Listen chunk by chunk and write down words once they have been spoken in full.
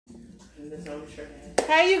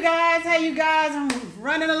Hey you guys, I'm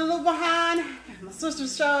running a little behind. My sister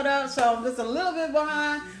showed up, so I'm just a little bit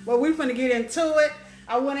behind, but we're finna get into it.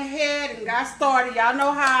 I went ahead and got started. Y'all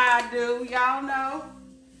know how I do, y'all know.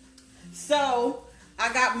 So,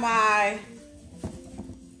 I got my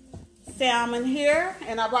salmon here,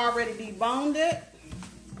 and I've already deboned it.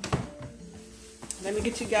 Let me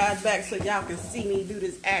get you guys back so y'all can see me do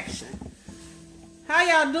this action. How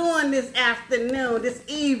y'all doing this afternoon, this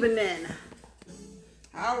evening?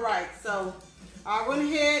 All right, so I went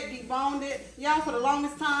ahead, deboned it. Y'all, for the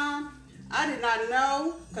longest time, I did not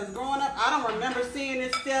know, because growing up, I don't remember seeing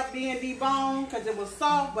this step being deboned because it was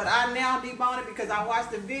soft, but I now debone it because I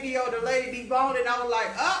watched the video, the lady deboned it, and I was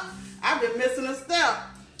like, oh, I've been missing a step.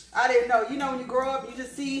 I didn't know. You know, when you grow up, you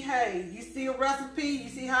just see, hey, you see a recipe, you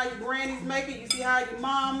see how your grannies make it, you see how your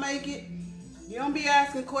mom make it. You don't be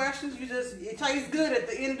asking questions. You just, it tastes good at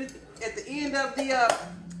the end of the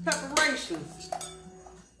preparations.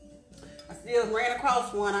 I still ran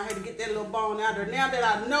across one. I had to get that little bone out there. Now that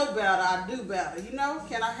I know better, I do better. You know,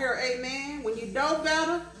 can I hear amen? When you know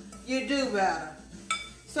better, you do better.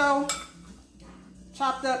 So,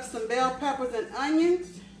 chopped up some bell peppers and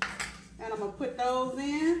onions. And I'm going to put those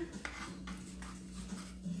in.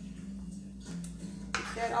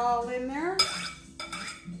 Put that all in there.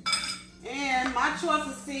 And my choice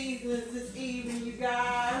of seasonings this evening, you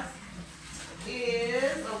guys,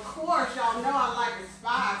 is, of course, y'all know I like it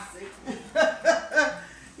spicy.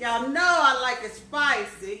 Y'all know I like it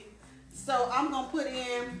spicy. So I'm going to put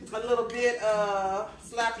in a little bit of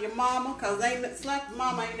slap your mama, because slap your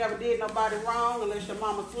mama ain't never did nobody wrong unless your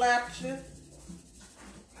mama slapped you.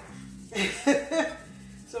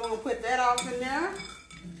 So I'm going to put that off in there.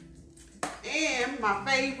 And my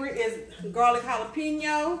favorite is garlic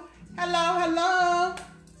jalapeno. Hello, hello.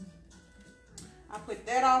 I put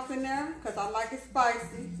that off in there because I like it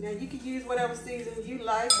spicy. Now you can use whatever seasoning you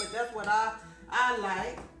like, but that's what I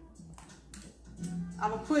like.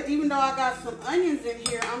 I'm going to put, even though I got some onions in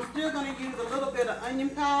here, I'm still going to use a little bit of onion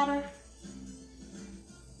powder.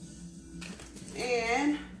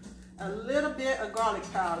 And a little bit of garlic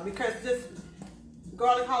powder, because this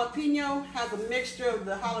garlic jalapeno has a mixture of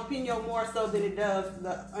the jalapeno more so than it does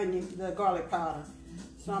the garlic powder.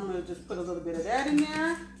 So I'm going to just put a little bit of that in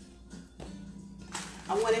there.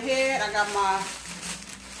 I went ahead, I got my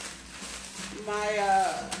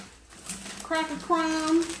cracker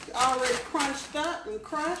crumbs already crunched up and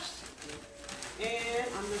crushed. And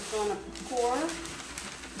I'm just going to pour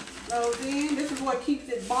those in. This is what keeps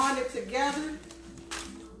it bonded together.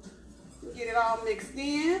 Get it all mixed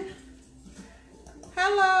in.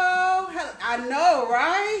 Hello. I know,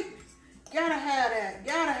 right? Gotta have that.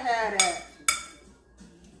 Gotta have that.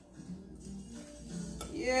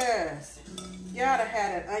 Yes. Gotta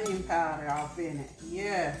have that onion powder off in it.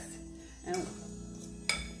 Yes. And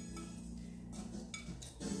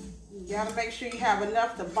you gotta make sure you have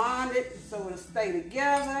enough to bond it so it'll stay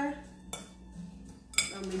together.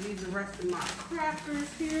 I'm gonna use the rest of my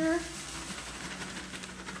crackers here.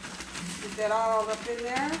 Get that all up in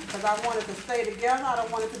there because I want it to stay together. I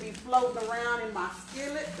don't want it to be floating around in my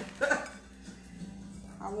skillet.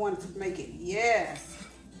 I want it to make it, yes,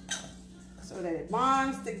 so that it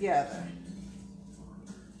bonds together.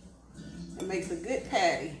 It makes a good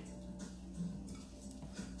patty.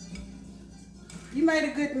 You made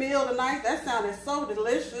a good meal tonight. That sounded so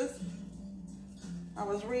delicious. I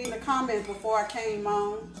was reading the comments before I came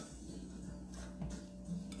on.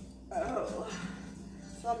 Oh.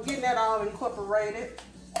 So I'm getting that all incorporated.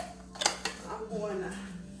 I'm going to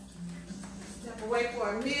step away for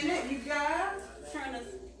a minute, you guys.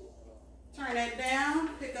 Turn that down.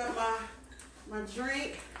 Pick up my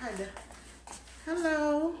drink.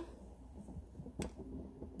 Hello.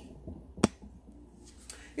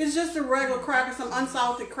 It's just a regular cracker, some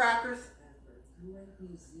unsalted crackers.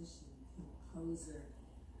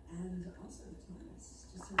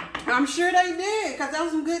 I'm sure they did, because that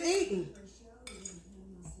was some good eating.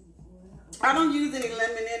 I don't use any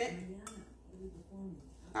lemon in it.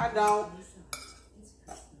 I don't.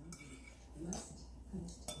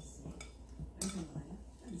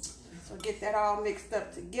 So get that all mixed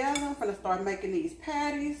up together. I'm going to start making these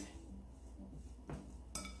patties.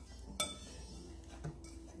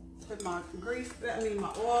 Put my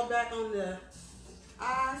my oil back on the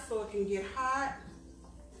eye so it can get hot.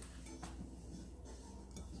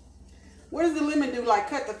 What does the lemon do? Like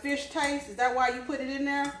cut the fish taste? Is that why you put it in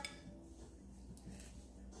there?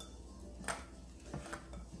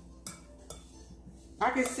 I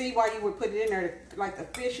can see why you would put it in there, like the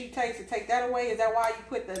fishy taste, to take that away. Is that why you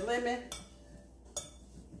put the lemon?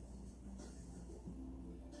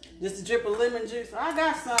 Just a drip of lemon juice. I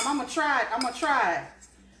got some. I'm gonna try it.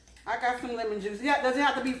 I got some lemon juice. Yeah, does it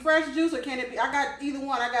have to be fresh juice or can it be? I got either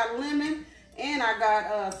one. I got lemon and I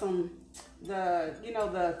got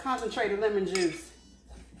the concentrated lemon juice.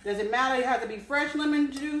 Does it matter? It has to be fresh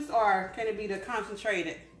lemon juice or can it be the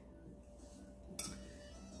concentrated?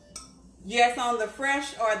 Yes, on the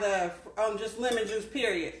fresh or on just lemon juice,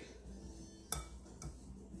 period.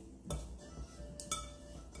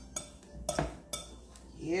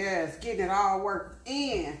 Yes, getting it all worked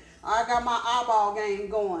in. I got my eyeball game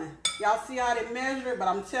going. Y'all see how they measure it, but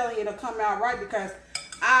I'm telling you it'll come out right because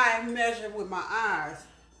I measure with my eyes.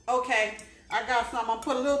 Okay, I got some. I'm gonna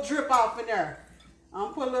put a little drip off in there. I'm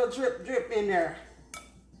gonna put a little drip in there.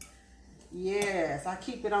 Yes, I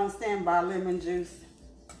keep it on standby, lemon juice.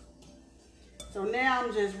 So now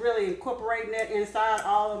I'm just really incorporating that inside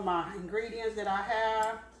all of my ingredients that I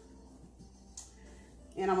have.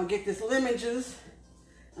 And I'm gonna get this lemon juice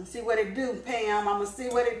and see what it do, Pam. I'm gonna see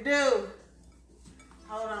what it do.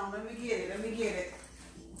 Hold on, let me get it.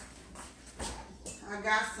 I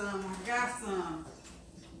got some.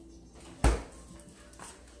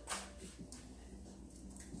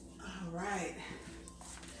 All right.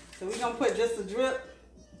 So we're gonna put just a drip.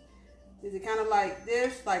 Is it kind of like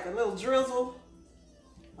this, like a little drizzle?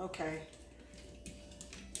 Okay.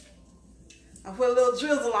 I put a little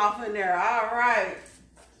drizzle off in there. All right.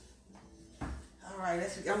 All right,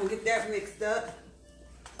 I'm gonna get that mixed up.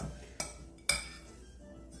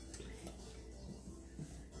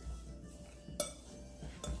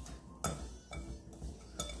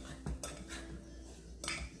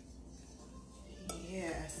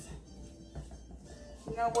 Yes.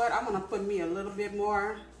 You know what? I'm gonna put me a little bit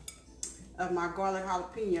more of my garlic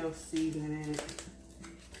jalapeno seasoning in it.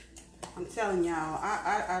 I'm telling y'all,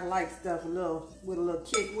 I like stuff with a little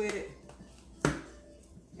kick with it.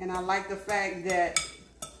 And I like the fact that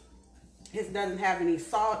it doesn't have any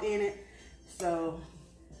salt in it. So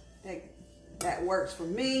that works for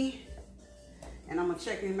me. And I'm gonna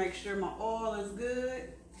check and make sure my oil is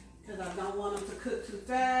good because I don't want them to cook too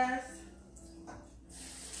fast.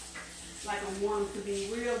 Like I want them to be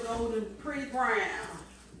real golden, pretty brown.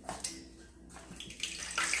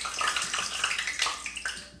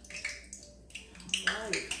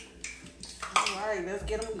 All right, let's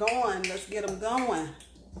get them going.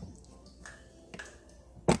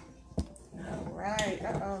 All right,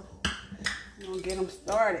 I'm gonna get them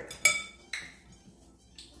started.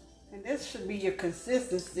 And this should be your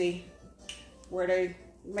consistency where they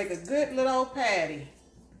make a good little old patty,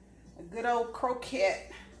 a good old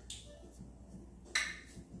croquette.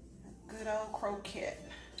 A good old croquette.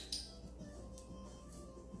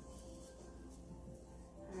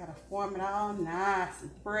 I gotta form it all nice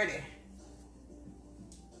and pretty.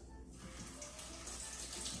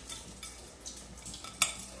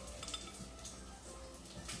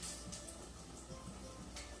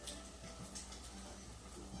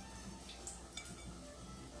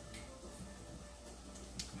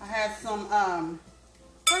 I had some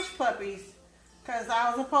hush puppies because I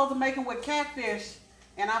was supposed to make them with catfish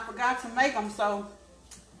and I forgot to make them. So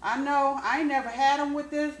I know I ain't never had them with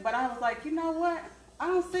this, but I was like, you know what? I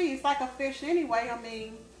don't see. It's like a fish anyway. I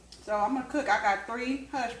mean, so I'm going to cook. I got 3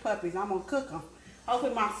 hush puppies. I'm going to cook them.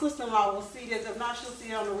 Hopefully my sister-in-law will see this. If not, she'll see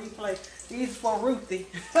it on the replay. These for Ruthie.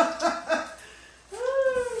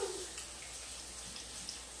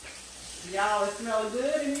 Y'all, it smells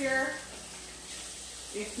good in here.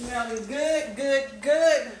 It's smelling good, good,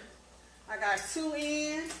 good. I got 2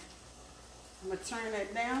 in. I'm going to turn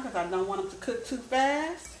that down because I don't want them to cook too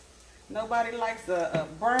fast. Nobody likes a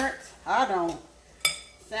burnt. I don't.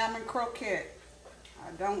 Salmon croquette.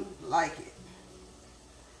 I don't like it.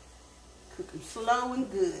 Cook them slow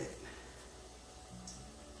and good.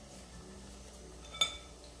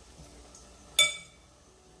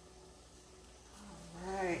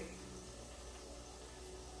 All right.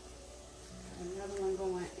 Another one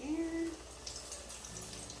going in.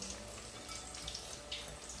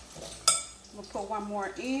 I'm going to put one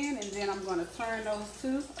more in and then I'm going to turn those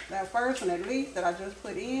 2. That first one at least that I just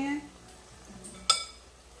put in.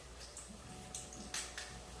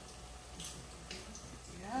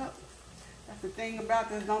 Yep. That's the thing about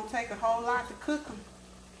this. Don't take a whole lot to cook them.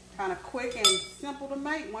 Kind of quick and simple to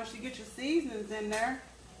make once you get your seasonings in there.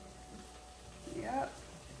 Yep.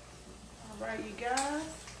 All right, you guys.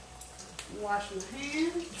 Wash my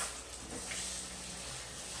hands.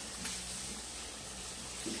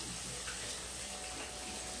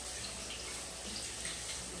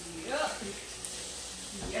 Yep.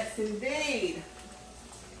 Yes, indeed.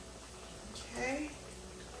 Okay.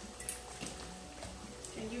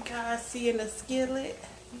 Can you guys see in the skillet?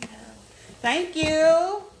 Yeah. Thank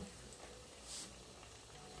you.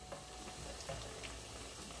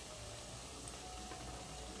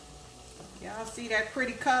 Y'all see that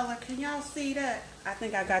pretty color? Can y'all see that? I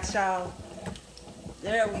think I got y'all.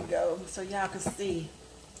 There we go. So y'all can see.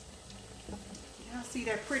 Y'all see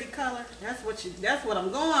that pretty color? That's what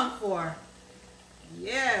I'm going for.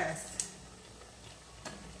 Yes.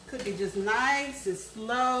 Cook it just nice and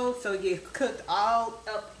slow so it gets cooked all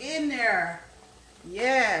up in there.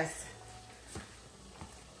 Yes.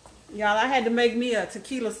 Y'all, I had to make me a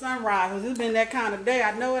tequila sunrise because it's been that kind of day.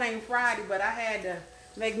 I know it ain't Friday, but I had to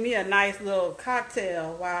make me a nice little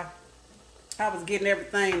cocktail while I was getting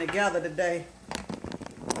everything together today.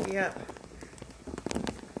 Yep.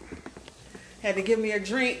 Had to give me a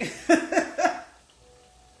drink.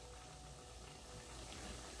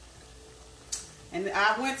 And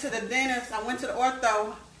I went to the dentist, I went to the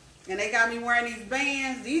ortho, and they got me wearing these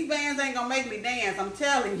bands. These bands ain't gonna make me dance, I'm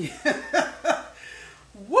telling you.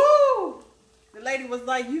 Woo! The lady was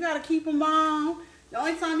like, you gotta keep them on. The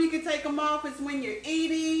only time you can take them off is when you're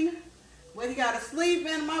eating, when you gotta sleep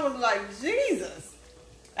in them. I was like, Jesus.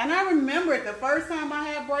 And I remember it the first time I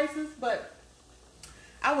had braces, but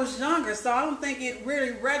I was younger, so I don't think it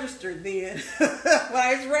really registered then.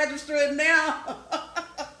 But it's registered now.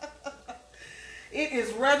 It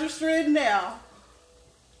is registered now.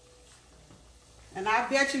 And I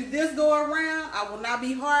bet you this go around, I will not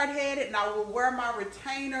be hard-headed, and I will wear my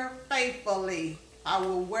retainer faithfully. I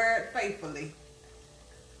will wear it faithfully.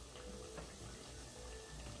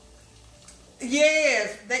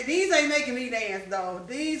 Yes, these ain't making me dance, though.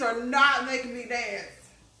 These are not making me dance.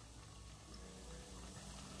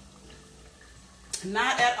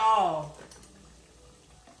 Not at all.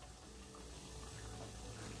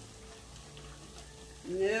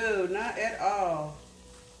 No, not at all.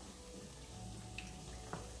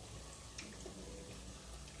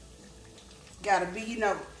 Gotta be, you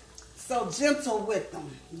know, so gentle with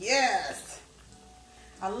them. Yes.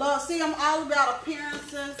 I love, see, I'm all about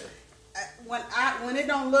appearances. When it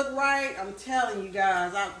don't look right, I'm telling you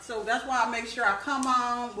guys. So that's why I make sure I come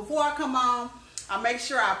on. Before I come on, I make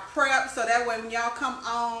sure I prep so that way when y'all come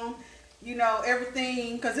on, you know,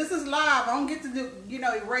 everything, because this is live. I don't get to do, you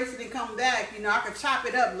know, erase it and come back. You know, I could chop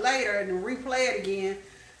it up later and then replay it again.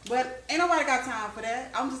 But ain't nobody got time for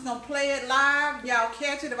that. I'm just going to play it live. Y'all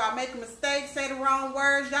catch it. If I make a mistake, say the wrong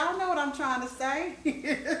words, y'all know what I'm trying to say.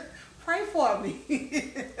 Pray for me.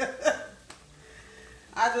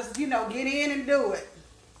 I just, you know, get in and do it.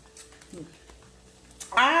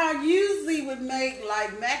 I usually would make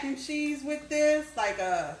like mac and cheese with this,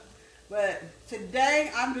 but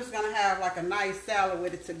today I'm just gonna have like a nice salad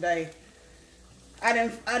with it today. I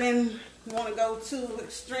didn't want to go too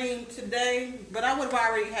extreme today, but I would have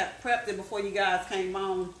already had prepped it before you guys came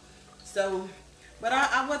on. So, but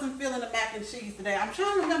I wasn't feeling the mac and cheese today. I'm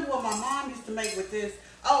trying to remember what my mom used to make with this.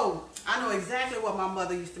 Oh, I know exactly what my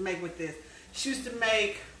mother used to make with this. She used to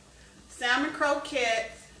make salmon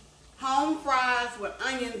croquettes, home fries with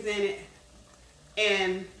onions in it,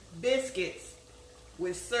 and biscuits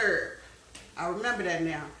with syrup. I remember that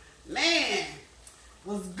now. Man,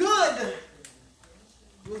 was good.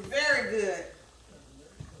 It was very good.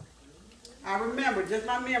 I remember, just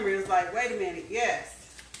my memory was like, wait a minute, yes.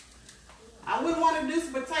 I wouldn't want to do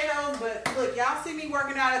some potatoes, but look, y'all see me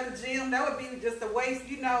working out at the gym. That would be just a waste,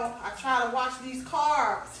 you know. I try to watch these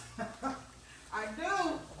carbs. I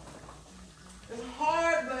do. It's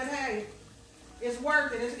hard, but hey, it's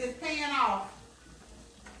worth it. It's paying off.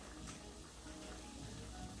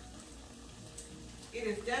 It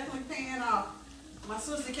is definitely paying off. My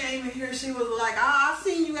sister came in here. She was like, I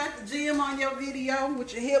seen you at the gym on your video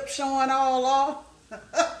with your hips showing all off. Well,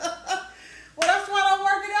 that's what I'm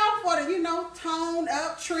working out for, you know, tone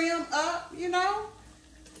up, trim up, you know.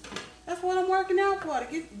 That's what I'm working out for,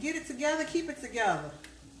 to get it together, keep it together.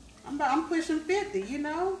 I'm pushing 50, you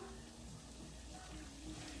know.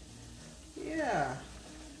 Yeah.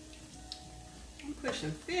 I'm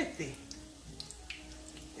pushing 50.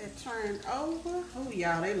 It turned over. Oh,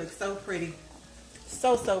 y'all, they look so pretty.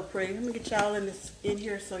 So pretty. Let me get y'all in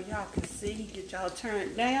here so y'all can see. Get y'all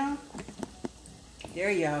turned down.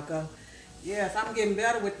 There y'all go. Yes, I'm getting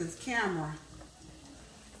better with this camera.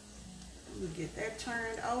 Let me get that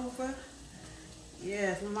turned over.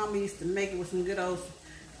 Yes, my mama used to make it with some good old.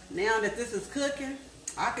 Now that this is cooking,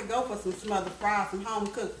 I could go for some smothered fries, some home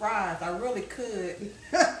cooked fries. I really could.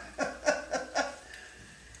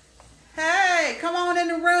 Hey, come on in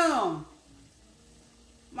the room.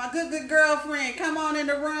 My good girlfriend, come on in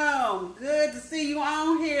the room. Good to see you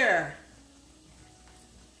on here.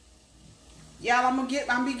 Y'all, I'm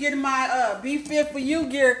be getting my Be Fit For You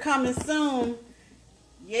gear coming soon.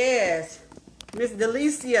 Yes. Miss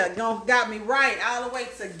Delicia got me right all the way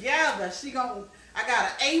together. I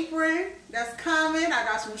got an apron that's coming. I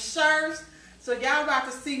got some shirts. So y'all about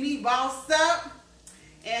to see me bossed up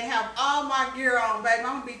and have all my gear on, baby.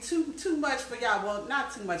 I'm gonna be too much for y'all. Well,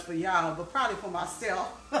 not too much for y'all, but probably for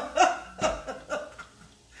myself.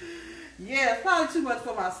 Yeah, probably too much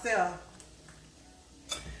for myself.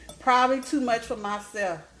 Probably too much for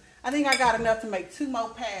myself. I think I got enough to make 2 more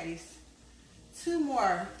patties. 2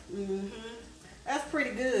 more. That's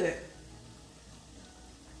pretty good.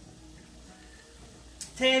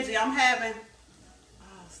 Tangy, I'm having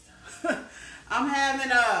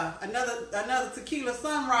another tequila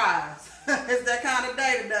sunrise. It's that kind of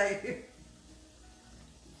day today.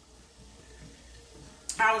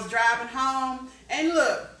 I was driving home, and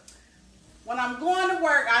look, when I'm going to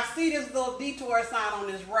work, I see this little detour sign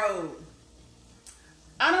on this road.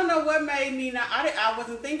 I don't know what made me not, I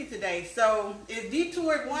wasn't thinking today. So it's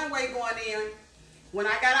detoured one way going in. When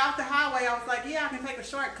I got off the highway, I was like, yeah, I can take a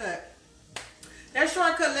shortcut. That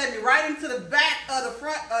shortcut led me right into the back of the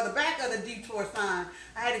back of the detour sign.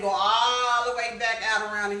 I had to go all the way back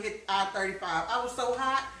out around and hit I-35. I was so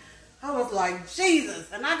hot. I was like,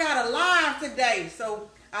 Jesus. And I got a live today.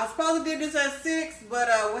 So I was supposed to do this at 6, but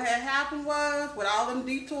what had happened was, with all them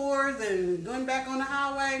detours and going back on the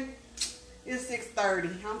highway, it's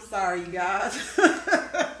 6:30. I'm sorry, you guys.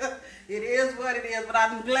 It is what it is, but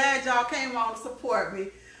I'm glad y'all came on to support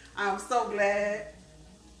me. I'm so glad.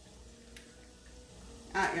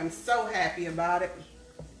 I am so happy about it.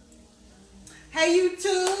 Hey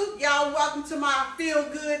YouTube, y'all, welcome to my Feel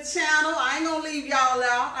Good channel. I ain't gonna leave y'all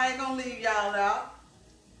out.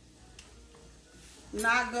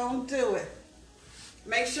 Not gonna do it.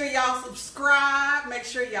 Make sure y'all subscribe. Make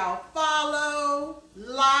sure y'all follow,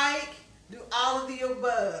 like, do all of the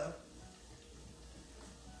above.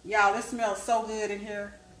 Y'all, it smells so good in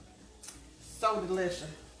here. So delicious.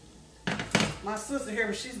 My sister here,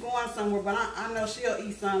 but she's going somewhere, but I know she'll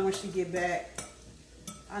eat some when she get back.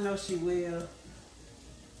 I know she will.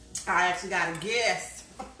 I actually got a guest.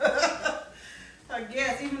 A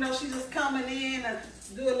guest, even though she's just coming in to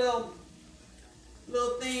do a little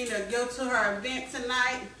thing to go to her event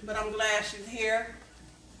tonight, but I'm glad she's here.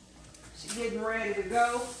 She's getting ready to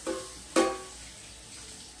go.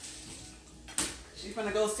 She's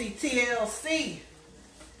gonna go see TLC.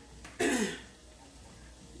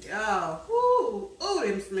 Y'all, ooh,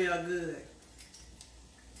 them smell good.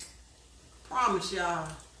 Promise y'all.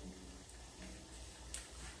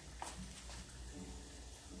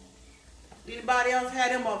 Anybody else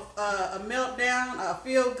had them a meltdown, a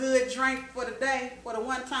feel good drink for the day, for the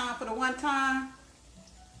one time?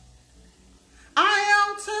 I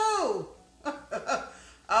am too.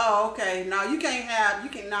 Oh, okay. No, you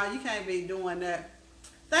can't be doing that.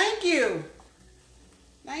 Thank you.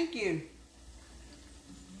 Thank you.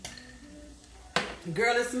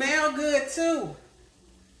 Girl, it smells good too.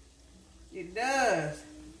 It does.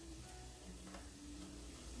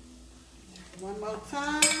 One more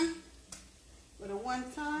time. For the one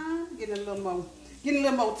time, getting a little more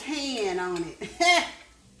tan on it.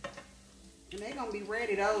 And they're gonna be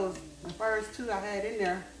ready, those. The first 2 I had in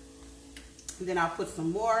there. And then I'll put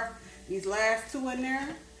some more, these last 2 in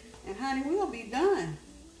there. And honey, we'll be done.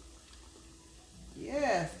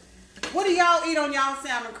 Yes. What do y'all eat on y'all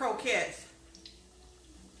salmon croquettes?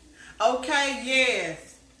 Okay,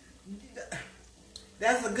 yes.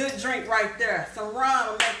 That's a good drink right there. Some rum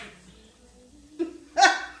will make you.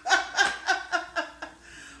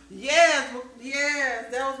 Yes,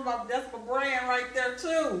 that's my brand right there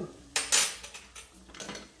too.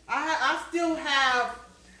 I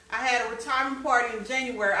had a retirement party in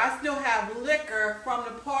January. I still have liquor from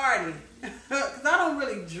the party. Cause I don't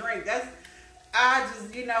really drink. I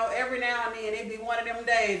just, every now and then, it'd be one of them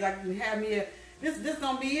days I can have me this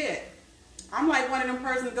gonna be it. I'm like one of them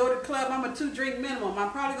persons go to the club, I'm a 2-drink minimum.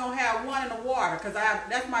 I'm probably gonna have 1 in the water, cause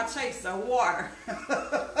that's my chaser, water.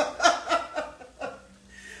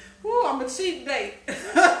 Woo, I'm a cheap date.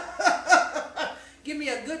 Give me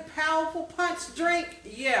a good powerful punch drink.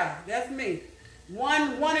 Yeah, that's me.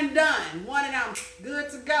 One and done. 1 and I'm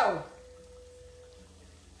good to go.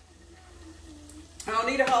 I don't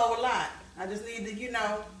need a whole lot. I just need to,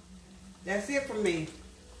 that's it for me.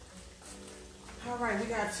 All right, we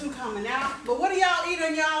got 2 coming out. But what do y'all eat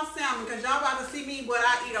on y'all salmon? Because y'all about to see me what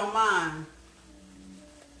I eat on mine.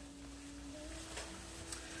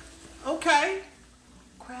 Okay.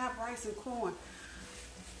 Crab, rice, and corn.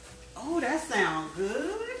 Oh, that sounds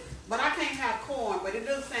good. But I can't have corn, but it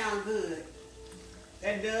does sound good.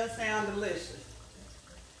 That does sound delicious.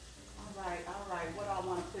 All right. What do I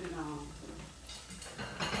want to put it on?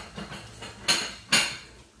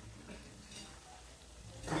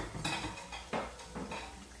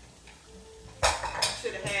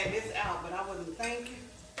 Should have had this out, but I wasn't thinking.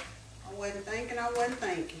 I wasn't thinking. Don't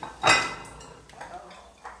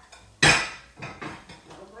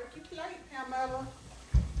break your plate, Pamela.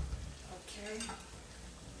 Okay.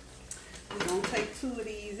 We're going to take 2 of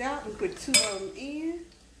these out and put 2 of them in.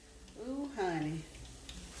 Ooh, honey.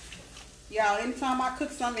 Y'all, anytime I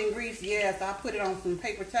cook something in grease, yes, I put it on some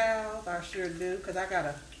paper towels. I sure do, because I got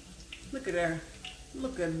to, look at there.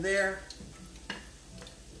 Look at there.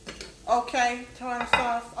 Okay, tartar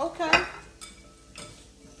sauce. Okay.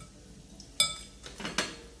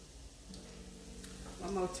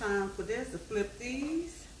 One more time for this to flip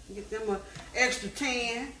these. Get them an extra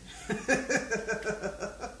tan.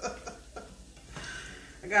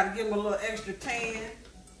 I gotta give them a little extra tan.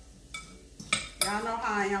 Y'all know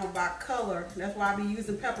how I am about color. That's why I be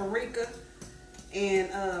using paprika and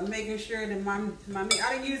making sure that my meat.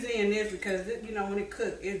 I didn't use it in this because it, you know, when it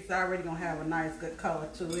cooks, it's already gonna have a nice good color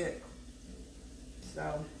to it.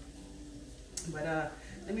 So, but I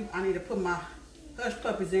need to put my hush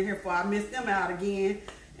puppies in here before I miss them out again,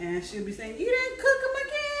 and she'll be saying, "You didn't cook them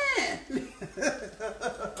again."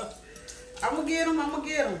 I'm gonna get them.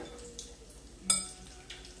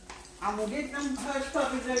 I'm gonna get them hush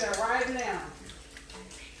puppies in there right now.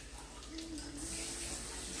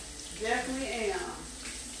 Definitely am.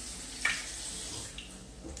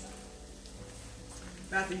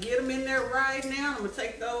 About to get them in there right now. I'm gonna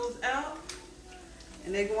take those out.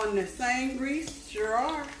 And they go in the same grease. Sure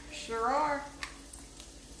are.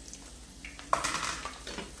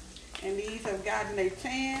 And these have gotten their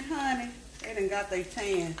tan, honey. They done got their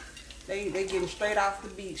tan. They getting straight off the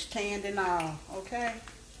beach, tanned and all. Okay?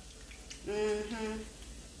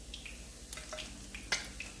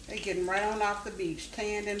 They getting right on off the beach,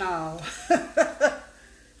 tanned and all.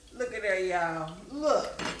 Look at there, y'all.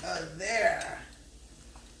 Look there.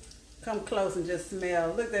 Come close and just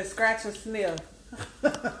smell. Look at that scratch and smell.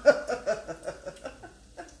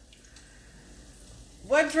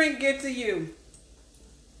 What drink get to you?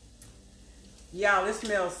 Y'all, it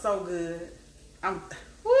smells so good.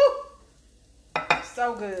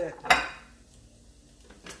 So good.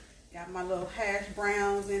 Got my little hash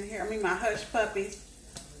browns in here. I mean my hush puppies.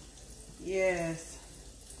 Yes.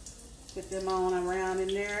 Put them on around in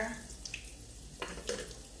there.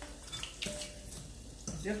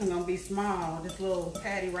 This one's gonna be small, this little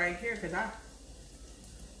patty right here, because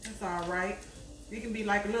that's all right. It can be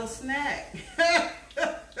like a little snack.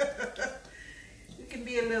 It can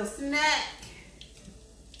be a little snack.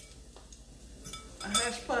 A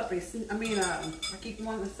hush puppies. I mean, I keep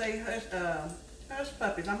wanting to say hush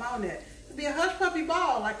puppies. I'm on that. It'd be a hush puppy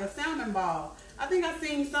ball, like a salmon ball. I think I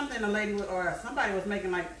seen something a lady or somebody was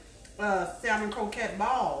making like salmon croquette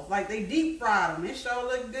balls. Like they deep fried them. It sure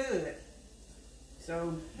looked good.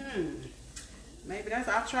 So, maybe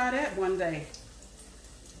I'll try that one day.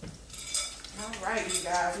 All right, you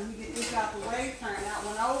guys, let me get this out the way, turn that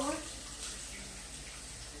one over.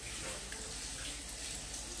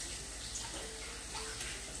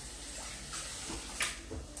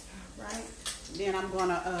 All right, then I'm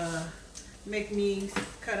gonna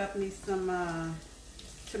cut up me some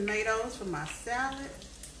tomatoes for my salad.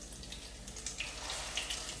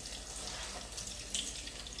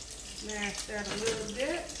 Mash that a little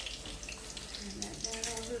bit. Turn that down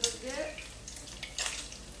a little bit.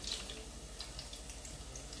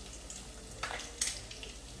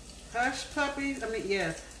 Hush puppies,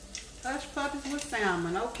 hush puppies with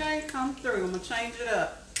salmon. Okay, come through. I'm gonna change it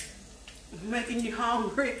up. I'm making you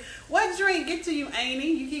hungry. What drink get to you,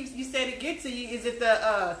 Amy? You said it get to you. Is it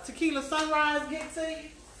the tequila sunrise get to you?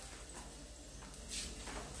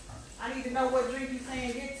 I need to know what drink you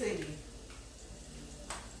saying get to you.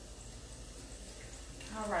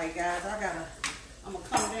 All right, guys, I'm gonna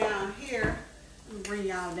come down here. I'm gonna bring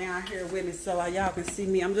y'all down here with me so y'all can see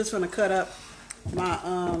me. I'm just gonna cut up my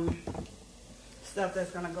stuff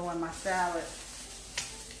that's gonna go in my salad.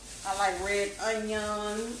 I like red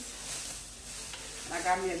onions. I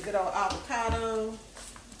got me a good old avocado.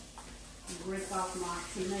 Rinse off my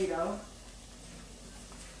tomato.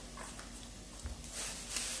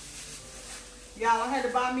 Y'all, I had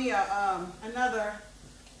to buy me another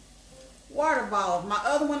water bottle. My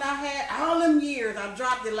other one I had, all them years, I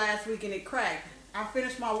dropped it last week and it cracked. I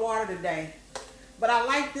finished my water today. But I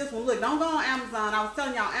like this one. Look, don't go on Amazon. I was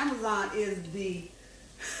telling y'all, Amazon is the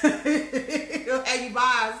how you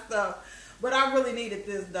buy stuff. But I really needed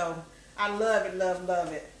this though. I love it,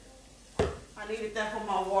 love it. I needed that for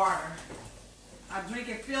my water. I drink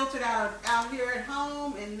it filtered out here at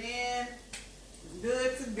home, and then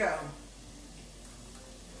good to go.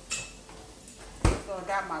 So I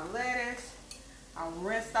got my lettuce. I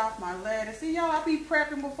rinsed off my lettuce. See y'all, I be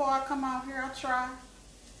prepping before I come out here. I try.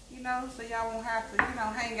 you know, so y'all won't have to, you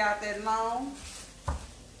know, hang out that long.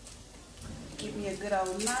 Give me a good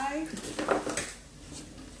old knife.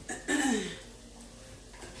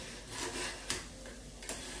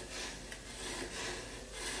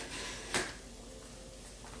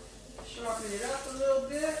 Sharpen it up a little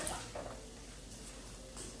bit.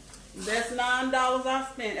 Best $9 I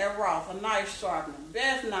spent at Ross. A knife sharpener.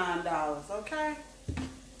 Best $9, okay?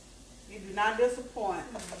 You do not disappoint.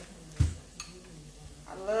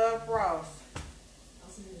 I love Ross.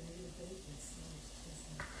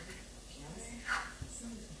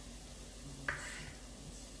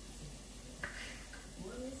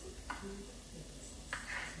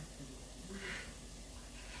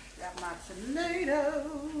 Got my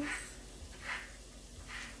tomatoes.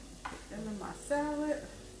 Put them in my salad.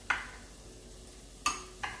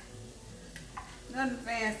 Nothing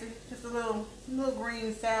fancy, just a little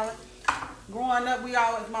green salad. Growing up,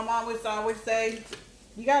 my mom would always say,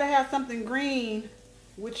 you gotta have something green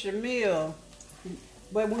with your meal.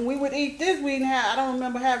 But when we would eat this, I don't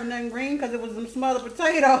remember having nothing green because it was some smothered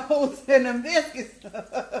potatoes and them biscuits.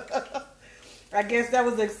 I guess that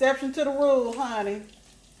was the exception to the rule, honey.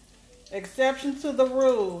 Exception to the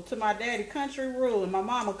rule. To my daddy, country rule, and my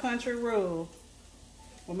mama, country rule.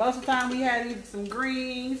 Well, most of the time we had either some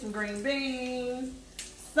green beans,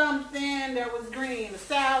 something that was green, a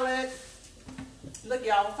salad. Look,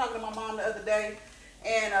 y'all, I was talking to my mom the other day,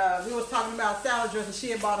 and we was talking about salad dressing.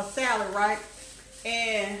 She had bought a salad, right?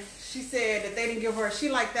 And she said that they didn't give her, she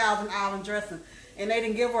liked Thousand Island dressing, and they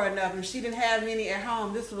didn't give her enough, and she didn't have any at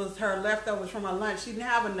home. This was her leftovers from her lunch. She didn't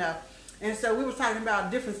have enough. And so we were talking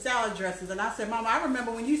about different salad dressings, and I said, Mama, I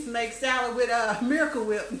remember when you used to make salad with Miracle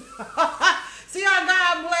Whip. See how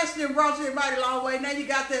God blessed you and brought you everybody a long way. Now you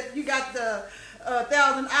got the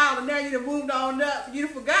Thousand Island. Now you done moved on up. You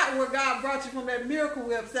forgot where God brought you from, that Miracle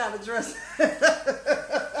Whip salad dressing.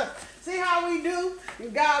 See how we do?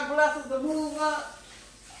 And God bless us to move up.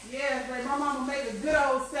 Yeah, like my mama made a good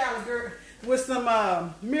old salad, girl, with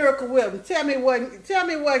some Miracle Whip. Tell me it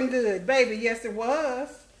wasn't good, baby. Yes, it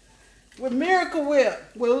was. With Miracle Whip,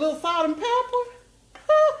 with a little salt and pepper.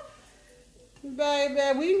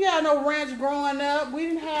 Baby, we didn't have no ranch growing up. We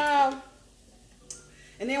didn't have.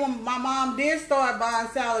 And then when my mom did start buying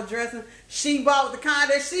salad dressing, she bought the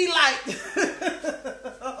kind that she liked.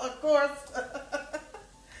 Of course.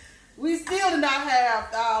 We still did not have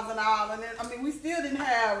Thousand Island. I mean, we still didn't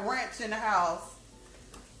have ranch in the house.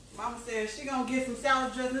 Mama said she gonna get some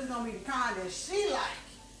salad dressing. It's gonna be the kind that she like.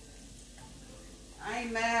 I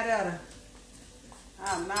ain't mad at her.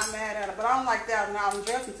 I'm not mad at her, but I don't like Thousand Island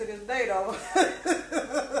dressing to this day, though.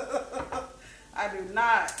 I do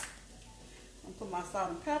not. I'm gonna put my salt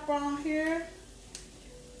and pepper on here.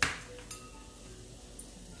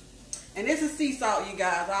 And this is sea salt, you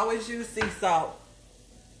guys. I always use sea salt.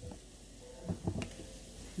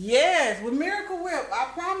 Yes, with Miracle Whip, I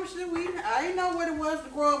promise you, I didn't know what it was to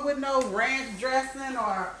grow up with no ranch dressing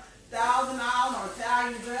or Thousand Island or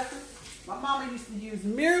Italian dressing. My mama used to use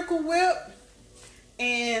Miracle Whip,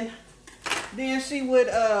 and then she would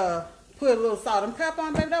put a little salt and pepper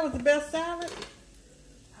on, baby. That was the best salad.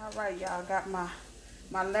 All right, y'all, got my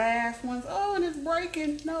last ones. Oh, and it's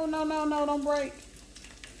breaking. No, don't break.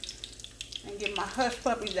 And get my hush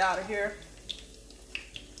puppies out of here.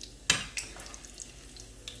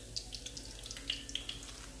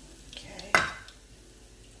 Okay.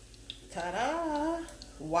 Ta-da.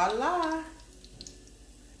 Voila.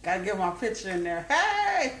 Gotta get my picture in there.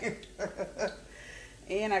 Hey!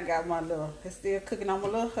 And I got my little, it's still cooking on my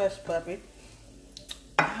little hush puppy.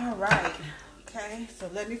 All right. Okay, so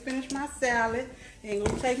let me finish my salad. It ain't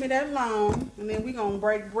gonna take me that long. And then we gonna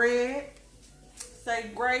break bread. Say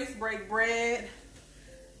grace, break bread.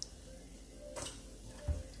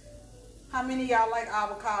 How many of y'all like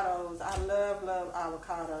avocados? I love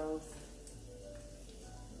avocados.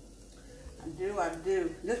 I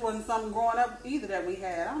do. This wasn't something growing up either that we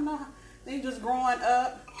had. I don't know. They just growing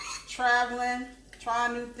up, traveling,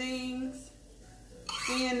 trying new things,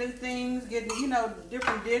 seeing new things, getting,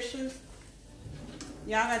 different dishes.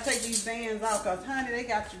 Y'all gotta take these bands off because, honey, they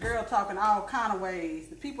got your girl talking all kind of ways.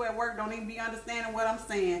 The people at work don't even be understanding what I'm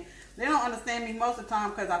saying. They don't understand me most of the time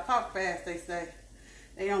because I talk fast, they say.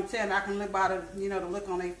 They don't tell me. I can look by the, the look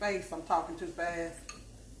on their face. I'm talking too fast.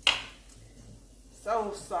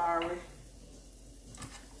 So sorry.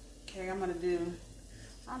 Okay, I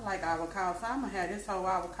like avocado, so I'm going to have this whole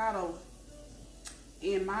avocado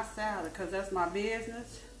in my salad because that's my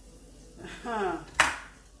business. I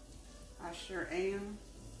sure am.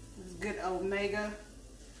 It's good omega-3.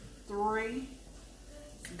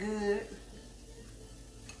 It's good.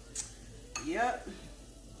 Yep.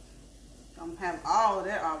 I'm have all of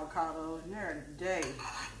that avocado in there today.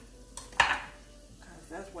 Because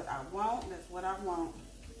that's what I want. That's what I want.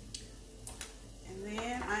 And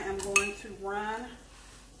then I am going to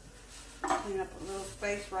clean up a little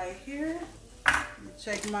space right here.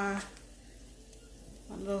 Check my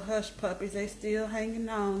little hush puppies. They still hanging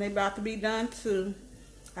on. They about to be done too.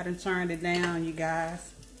 I done turned it down, you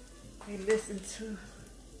guys. They listen to.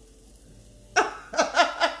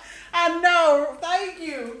 I know. Thank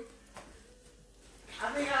you. I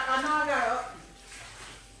think I know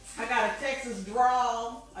I got a Texas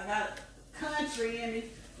drawl. I got a country in me.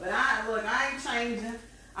 But I ain't changing.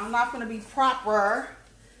 I'm not gonna be proper.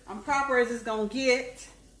 I'm proper as it's gonna get.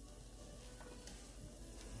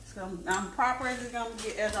 I'm proper as it's gonna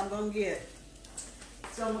get, as I'm gonna get.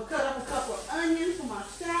 So I'm gonna cut up a couple of onions for my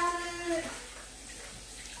salad.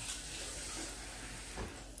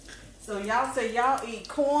 So y'all say y'all eat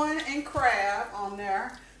corn and crab on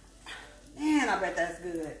there. Man, I bet that's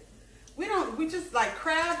good. We just like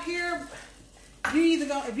crab here. You either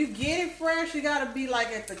go, if you get it fresh, you gotta be like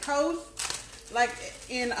at the coast, like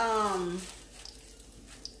in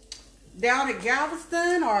down at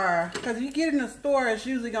Galveston, or because if you get it in the store, it's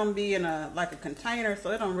usually gonna be in like a container, so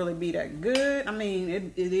it don't really be that good. I mean,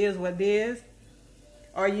 it is what it is.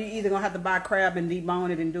 Or you either gonna have to buy crab and debone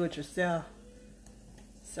it and do it yourself.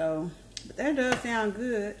 So, but that does sound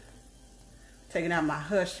good. Taking out my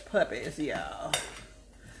hush puppies, y'all,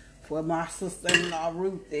 for my sister-in-law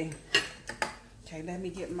Ruthie. Okay, let me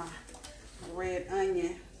get my red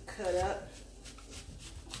onion cut up.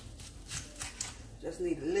 Just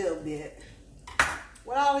need a little bit.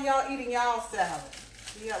 What all of y'all eating y'all salad?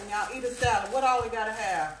 Yeah, when y'all eat a salad, what all we gotta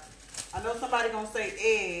have? I know somebody gonna say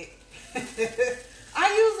egg.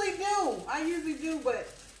 I usually do, but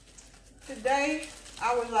today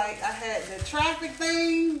I was like, I had the traffic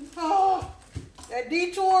thing. Oh, that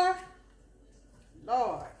detour.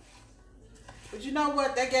 Lord. But you know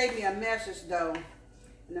what? They gave me a message though.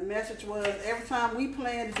 And the message was, every time we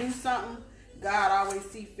plan to do something, God always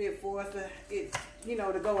see fit for us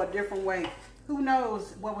to go a different way. Who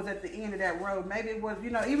knows what was at the end of that road? Maybe it was,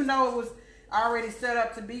 even though it was already set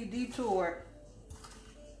up to be detoured.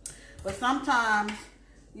 But sometimes,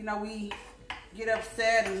 we get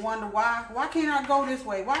upset and wonder why can't I go this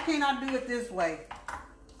way? Why can't I do it this way?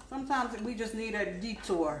 Sometimes we just need a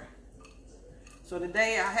detour. So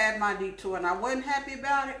today I had my detour and I wasn't happy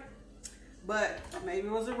about it, but maybe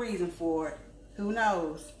it was a reason for it. Who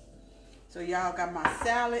knows? So y'all got my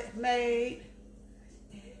salad made.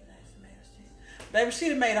 Baby, she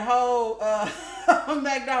done made a whole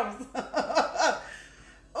McDonald's.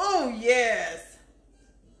 Oh, yes.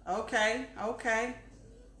 Okay.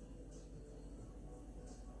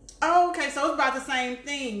 Okay, so it's about the same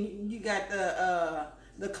thing. You got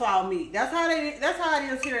the claw meat. That's how it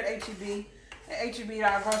is here at H-E-B. At H-E-B,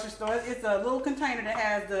 our grocery store. It's a little container that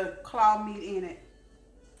has the claw meat in it.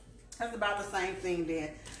 That's about the same thing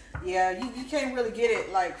then. Yeah, you can't really get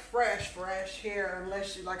it like fresh here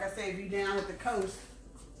unless you, like I said, if you down at the coast.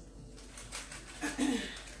 And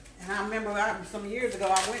I remember some years ago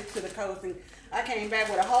I went to the coast and I came back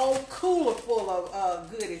with a whole cooler full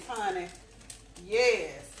of goodies, honey.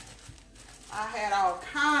 Yes. I had all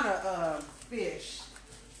kind of fish.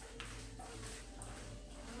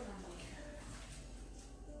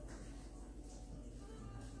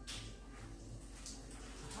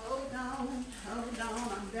 Hold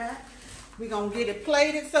on, I'm back. We're gonna get it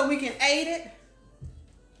plated so we can eat it.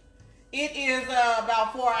 It is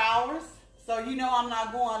about 4 hours. So I'm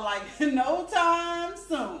not going like no time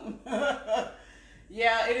soon.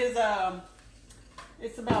 Yeah, it is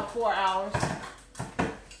it's about 4 hours.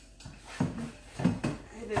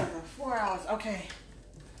 It is 4 hours. Okay.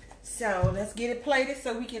 So let's get it plated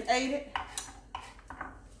so we can eat it.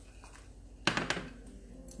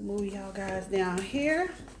 Move y'all guys down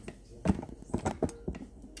here.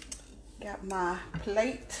 Got my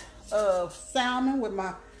plate of salmon with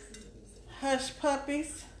my hush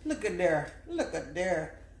puppies. Look at there. Look at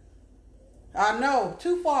there. I know.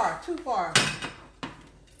 Too far. Too far.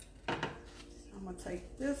 I'm going to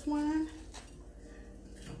take this one.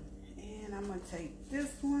 And I'm going to take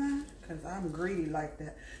this one. Because I'm greedy like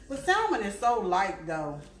that. But salmon is so light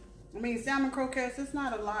though. I mean, salmon croquettes, it's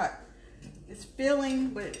not a lot. It's filling,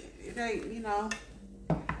 but it ain't,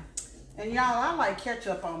 And y'all, I like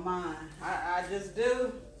ketchup on mine. I just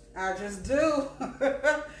do. I just do.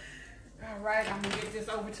 All right, I'm going to get this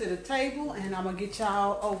over to the table, and I'm going to get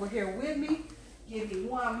y'all over here with me. Give me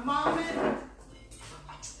one moment.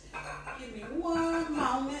 Give me one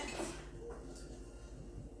moment.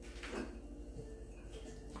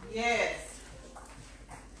 Yes.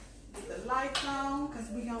 Get the lights on, because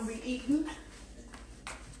we're going to be eating.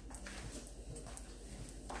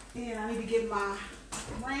 And I need to get my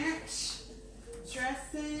ranch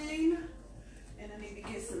dressing. And I need to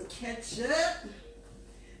get some ketchup.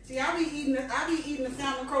 See, I be eating the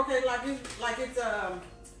salmon croquette like it's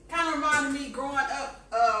kind of reminded me growing up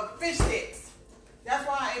of fish sticks. That's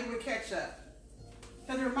why I ate it with ketchup.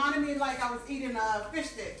 Because it reminded me like I was eating fish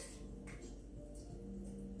sticks.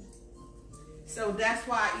 So that's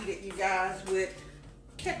why I eat it, you guys, with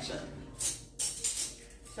ketchup.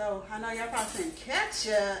 So I know y'all probably saying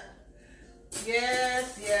ketchup.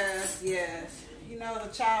 Yes, yes, yes. You know,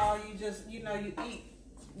 the child, you just, you know, you eat.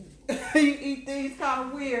 You eat things kind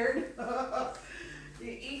of weird. You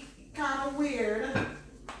eat kind of weird.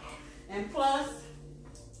 And plus,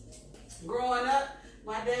 growing up,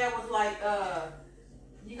 my dad was like,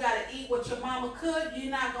 you got to eat what your mama cooked.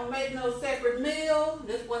 You're not going to make no separate meal.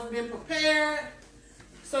 This wasn't been prepared.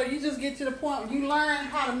 So you just get to the point where you learn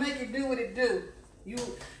how to make it do what it do.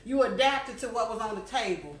 You adapted to what was on the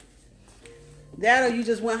table. That or you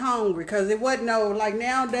just went hungry, because it wasn't no, like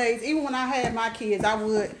nowadays, even when I had my kids, I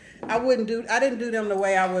didn't do them the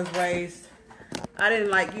way I was raised. I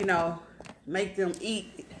didn't like, you know, make them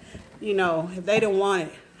eat, you know, if they didn't want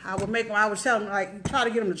it. I would tell them, like, try to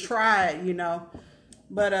get them to try it, you know.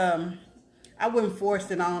 But I wouldn't force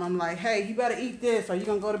it on them, like, hey, you better eat this or you're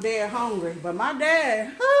going to go to bed hungry. But my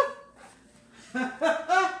dad,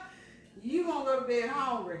 you going to go to bed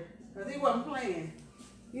hungry, because he wasn't playing.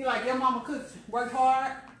 You like, your mama cooks, worked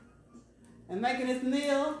hard, and making this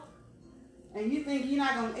meal, and you think you're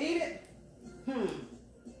not gonna eat it?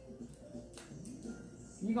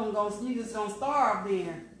 You just gonna starve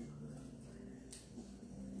then.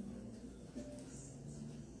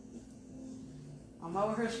 I'm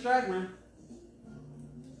over here struggling.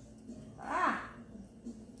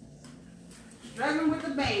 Struggling with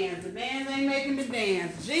the bands. The bands ain't making the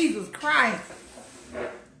dance. Jesus Christ.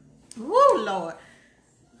 Woo, Lord.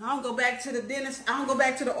 I don't go back to the dentist. I don't go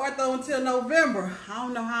back to the ortho until November. I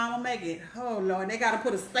don't know how I'm going to make it. Oh, Lord. They got to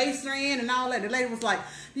put a spacer in and all that. The lady was like,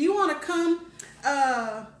 do you want to come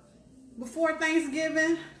before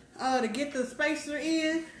Thanksgiving to get the spacer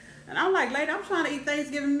in? And I'm like, lady, I'm trying to eat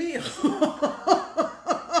Thanksgiving meal.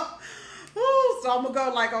 Ooh, so I'm going to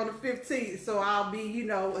go like on the 15th. So I'll be, you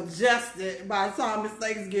know, adjusted by the time it's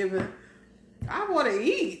Thanksgiving. I want to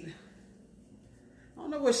eat. I don't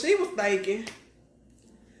know what she was thinking.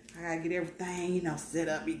 I gotta get everything, you know, set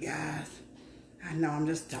up, you guys. I know I'm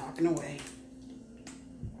just talking away.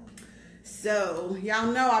 So,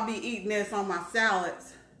 y'all know I be eating this on my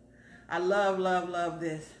salads. I love, love, love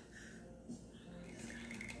this.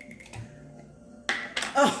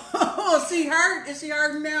 Oh, she hurt. Is she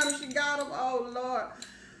hurting now that she got them? Oh, Lord.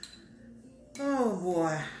 Oh,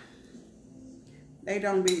 boy. They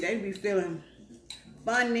be feeling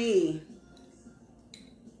funny.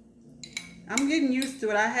 I'm getting used to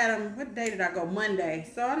it. I had them, what day did I go? Monday.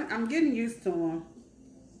 So I'm getting used to them.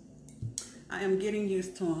 I am getting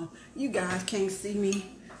used to them. You guys can't see me.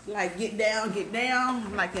 Like, get down.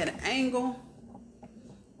 I'm like at an angle.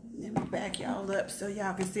 Let me back y'all up so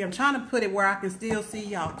y'all can see. I'm trying to put it where I can still see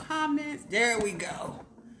y'all comments. There we go.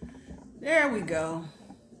 There we go.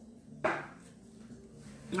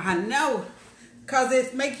 I know. Because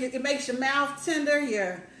it makes your mouth tender.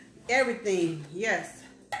 Yeah. Everything. Yes.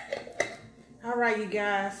 All right, you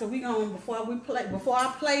guys. So we going before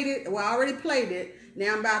I played it. Well, I already played it.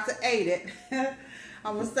 Now I'm about to eat it.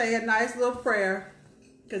 I'm gonna say a nice little prayer,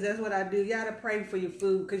 because that's what I do. You gotta pray for your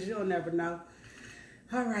food, because you'll never know.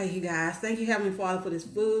 All right, you guys. Thank you, Heavenly Father, for this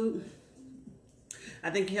food.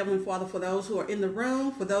 I thank you, Heavenly Father, for those who are in the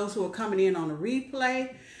room, for those who are coming in on the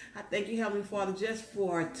replay. I thank you, Heavenly Father, just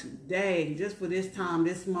for today, just for this time,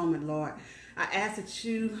 this moment, Lord. I ask that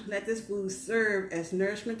you let this food serve as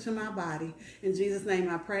nourishment to my body. In Jesus' name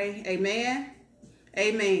I pray. Amen.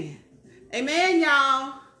 Amen. Amen,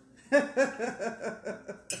 y'all.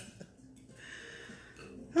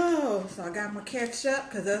 Oh, so I got my ketchup,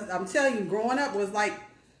 because I'm telling you, growing up was like,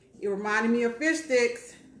 it reminded me of fish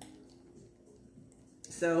sticks.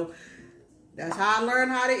 So that's how I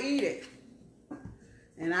learned how to eat it.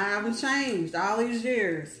 And I haven't changed all these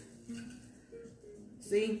years.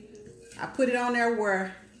 See? I put it on there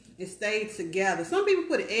where it stayed together. Some people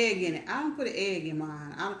put an egg in it. I don't put an egg in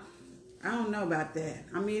mine. I don't know about that.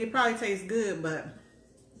 I mean, it probably tastes good, but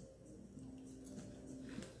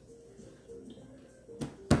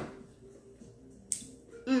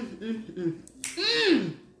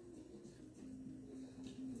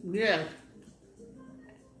yeah.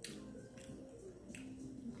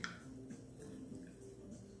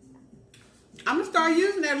 I'm gonna start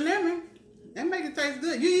using that lemon. That make it taste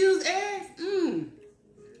good. You use eggs?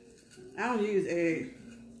 I don't use eggs.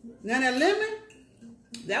 Now that lemon,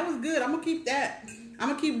 That was good. I'm gonna keep that. I'm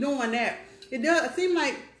gonna keep doing that. It seem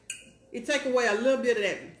like it take away a little bit of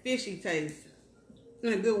that fishy taste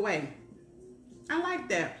in a good way. I like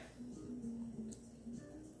that.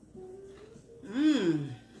 Mmm.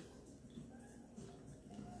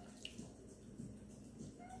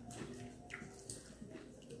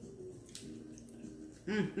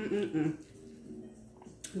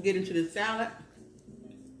 Get into the salad.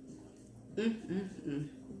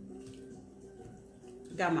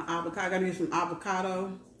 Got my avocado. I gotta get some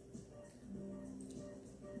avocado.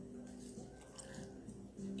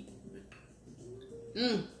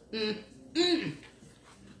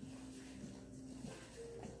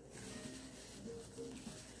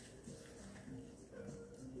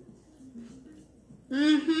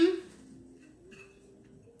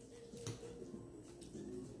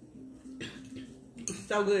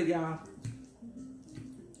 So good, y'all.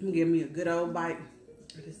 I'm gonna give me a good old bite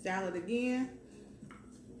of the salad again.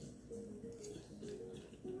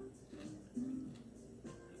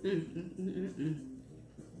 I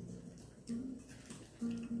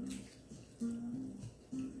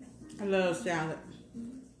love salad.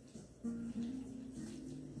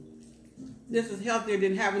 This is healthier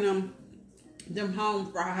than having them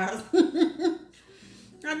home fries.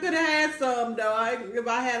 I could have had some though. If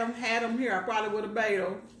I had them here, I probably would have made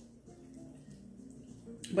them.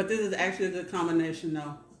 But this is actually a good combination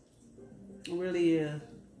though. It really is.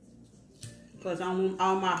 Plus I don't want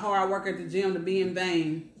all my hard work at the gym to be in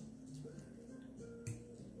vain.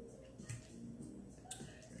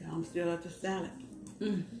 Yeah, I'm still at the salad.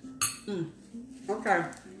 Okay.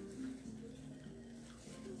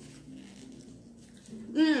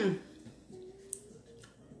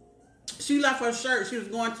 She left her shirt. She was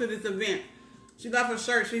going to this event. She left her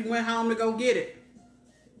shirt. She went home to go get it.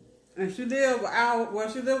 And she lived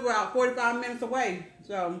about 45 minutes away.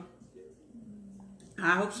 So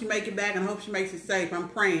I hope she make it back and hope she makes it safe. I'm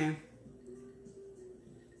praying.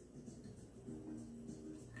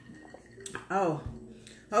 Oh.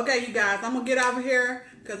 Okay, you guys. I'm going to get over here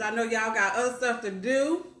because I know y'all got other stuff to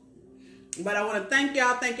do. But I want to thank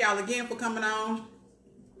y'all. Thank y'all again for coming on.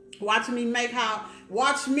 Watch me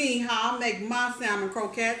how I make my salmon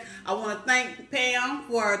croquettes. I want to thank Pam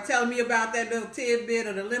for telling me about that little tidbit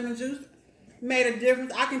of the lemon juice. Made a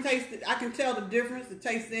difference. I can taste it. I can tell the difference, the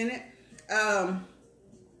taste in it. I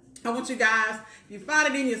want you guys, if you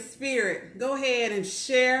find it in your spirit, go ahead and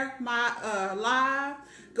share my live.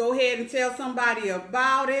 Go ahead and tell somebody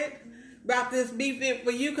about it, about this Be Fit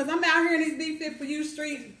For You, because I'm out here in these Be Fit For You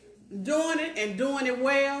streets doing it and doing it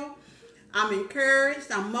well. I'm encouraged,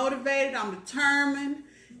 I'm motivated, I'm determined,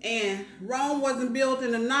 and Rome wasn't built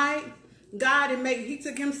in a night. God didn't make it. He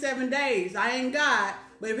took him 7 days. I ain't God,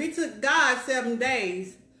 but if he took God 7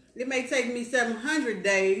 days, it may take me 700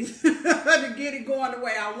 days to get it going the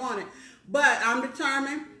way I want it. But I'm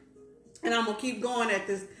determined, and I'm going to keep going at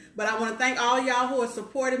this. But I want to thank all y'all who are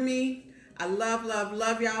supporting me. I love, love,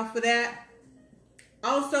 love y'all for that.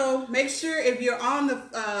 Also, make sure if you're on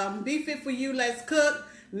the Be Fit For You, Let's Cook,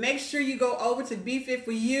 make sure you go over to Be Fit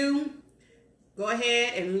For You. Go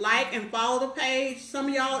ahead and like and follow the page. Some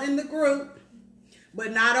of y'all in the group,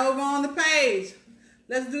 but not over on the page.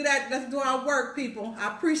 Let's do that. Let's do our work, people. I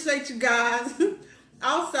appreciate you guys.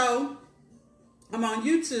 Also, I'm on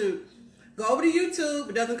YouTube. Go over to YouTube.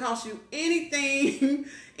 It doesn't cost you anything,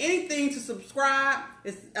 anything to subscribe.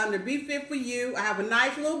 It's under Be Fit For You. I have a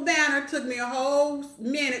nice little banner. It took me a whole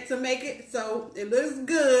minute to make it, so it looks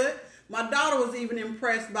good. My daughter was even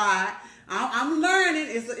impressed by it. I'm learning.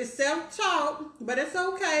 It's self-taught, but it's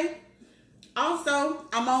okay. Also,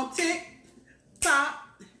 I'm on TikTok.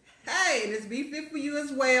 Hey, and it's Be Fit For You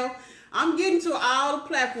as well. I'm getting to all the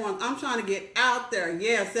platforms. I'm trying to get out there.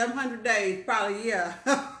 Yeah, 700 days, probably, yeah.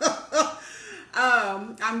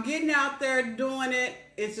 I'm getting out there doing it.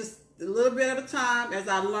 It's just a little bit at a time as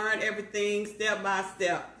I learn everything step by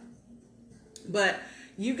step. But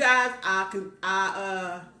you guys,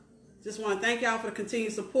 I just want to thank y'all for the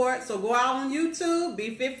continued support. So go out on YouTube,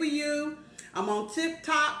 Be Fit For You. I'm on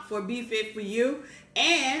TikTok for Be Fit For You.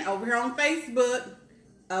 And over here on Facebook,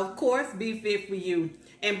 of course, Be Fit For You.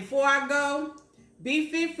 And before I go,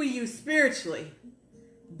 Be Fit For You spiritually.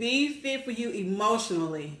 Be Fit For You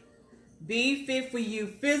emotionally. Be Fit For You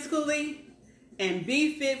physically. And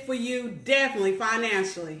Be Fit For You definitely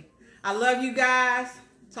financially. I love you guys.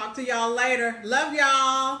 Talk to y'all later. Love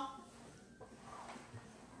y'all.